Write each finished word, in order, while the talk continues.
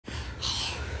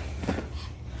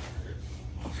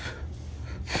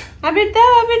Abir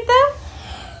daw.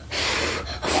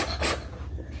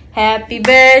 Happy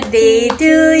birthday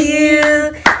to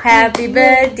you. Happy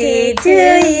birthday to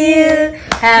you.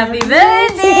 Happy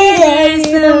birthday, dear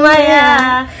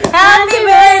Sumaya. Happy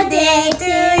birthday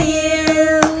to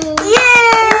you. Yay!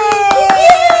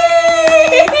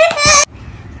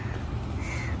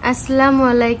 Assalamu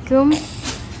alaikum.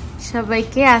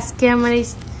 সবাইকে আজকে আমার এই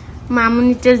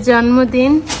মামুনিটার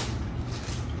জন্মদিন,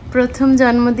 প্রথম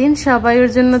জন্মদিন। সবাই ওর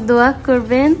জন্য দোয়া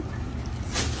করবেন।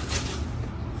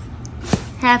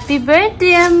 হ্যাপি বার্থডে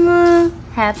আম্মু,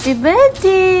 হ্যাপি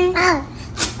বার্থডে।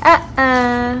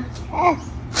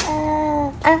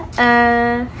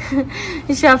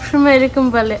 সবসময় এরকম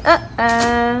বলে।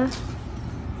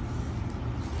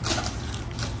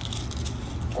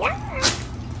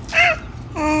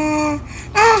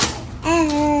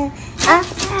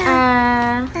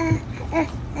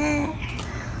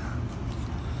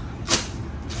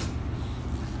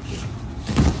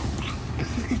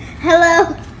 Hello.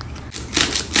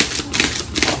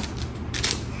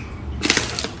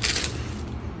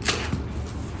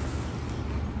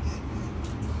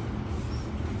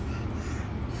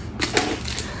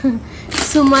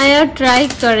 सुमाया ट्राई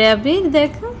करे अभी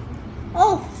देखो।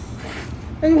 Oh.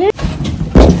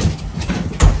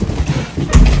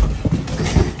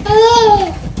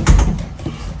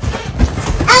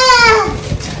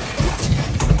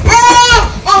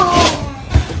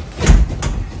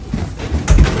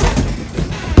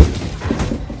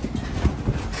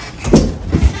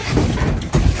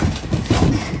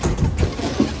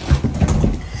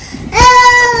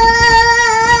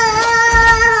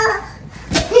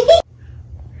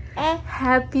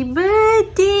 Happy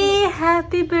birthday,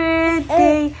 happy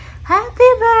birthday, happy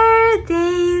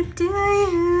birthday to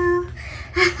you.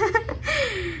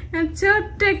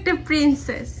 ছোট্ট একটা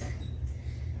princess.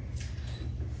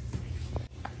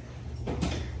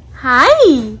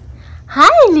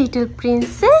 Hi little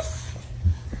princess.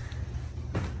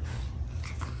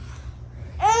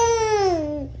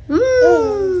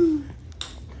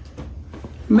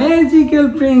 Magical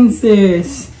princess.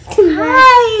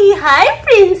 Hi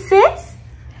princess.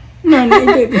 No,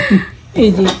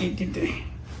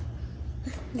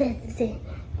 That's it.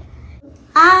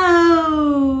 Ow.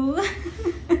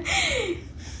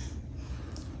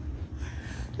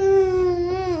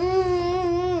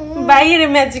 বাইরে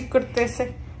ম্যাজিক করতেছে।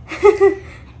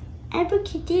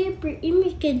 Abracadabra,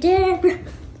 imicadabra.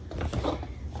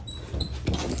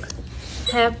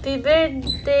 Happy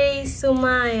birthday,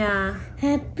 Sumaya.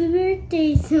 Happy birthday,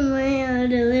 Sumaya,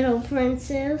 the little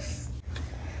princess.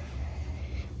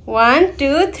 1,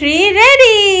 2, 3,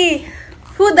 ready.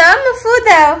 Fuda.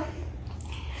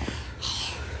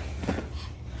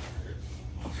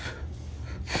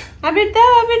 Abir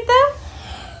daw.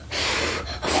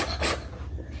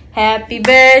 Happy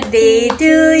birthday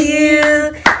to you.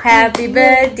 Happy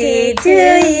birthday to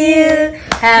you.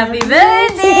 Happy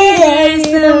birthday, dear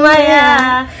Sumaya.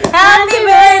 Happy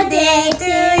birthday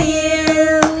to you.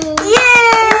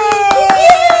 Yay!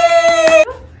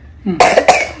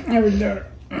 I will do it.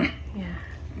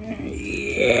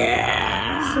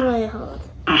 Sumaya, hold.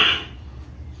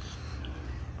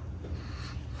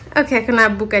 Okay, এখন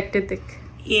আব্বু কাটতে দেখ।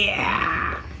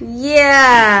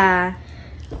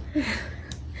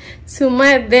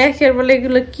 সুমায়া দেখ এর বলে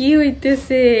এগুলো কি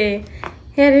হইতেছে।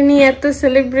 হ্যাঁ নিয়ে এত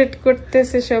সেলিব্রেট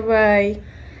করতেছে সবাই,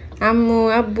 আম্মু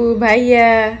আব্বু ভাইয়া।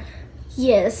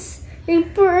 Yes, a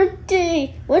birthday.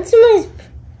 What's my...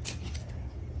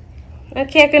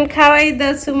 ওকে এখন খাওয়াই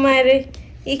দাও সুমায়ারে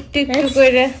একটু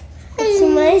করে।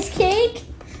 Sumaya's cake?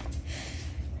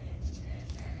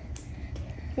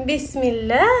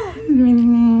 বিসমিল্লাহ।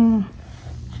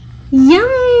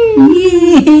 Yum!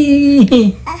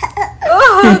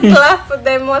 Oh, clap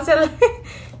দেয় মজা লাগে।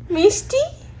 মিষ্টি।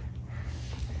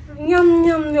 Yum.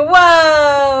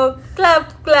 Wow! Clap.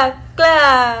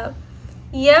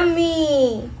 Yummy!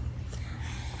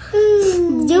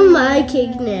 Do my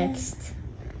cake next.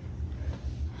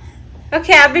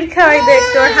 Okay, আবির খাওয়াই দে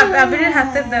একটু। আবিরের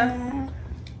হাতে দাও।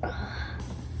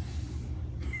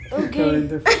 Okay.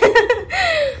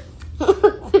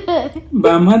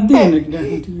 বাম হাত দিয়ে নাকি ডান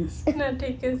হাত দিয়ে? না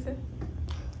ঠিক আছে।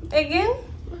 Again?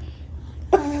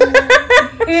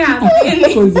 এই হাত দিয়ে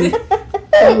নিচে।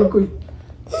 কই?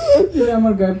 এটা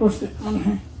আমার গায়ে পড়ছে মনে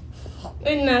হয়।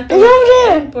 এই না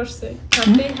পড়ছে।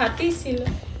 হাতেই ছিল।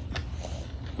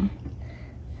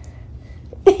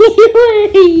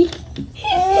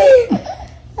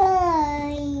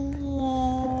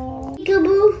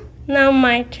 Kaboo. Now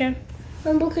my turn.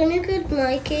 Can you cut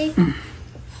my cake?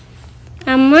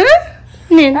 Amma?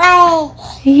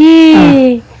 Yay!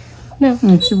 No.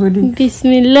 Bismillah.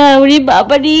 Bismillah. Uri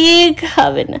baba রে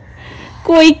খাবে না।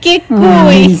 কই কেক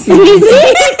কই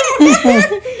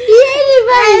He ate it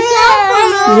by himself.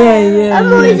 I'm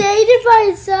always ate it by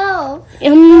himself.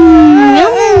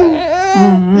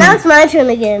 Now it's my turn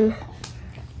again.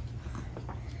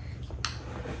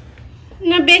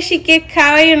 না বেশি cake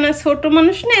খাওয়াইও না, ছোট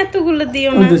মানুষ না, এতগুলো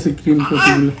দিও না। ওদের ক্রিম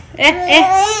কতগুলো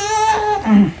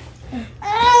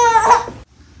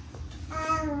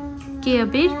কি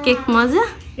আবির কেক মজা?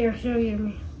 They're so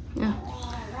yummy.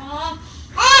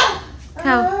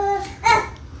 খাও।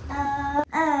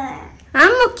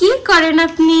 আম্মু কি করেন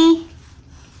আপনি?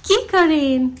 কি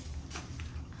করেন?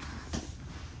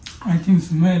 I think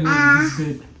Sumaya is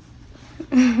dead.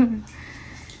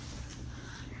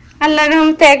 আল্লাহর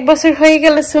রহমতে 1 বছর হয়ে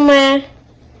গেল সুমায়া।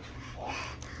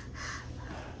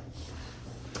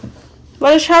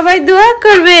 বলো সবাই দোয়া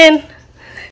করবেন।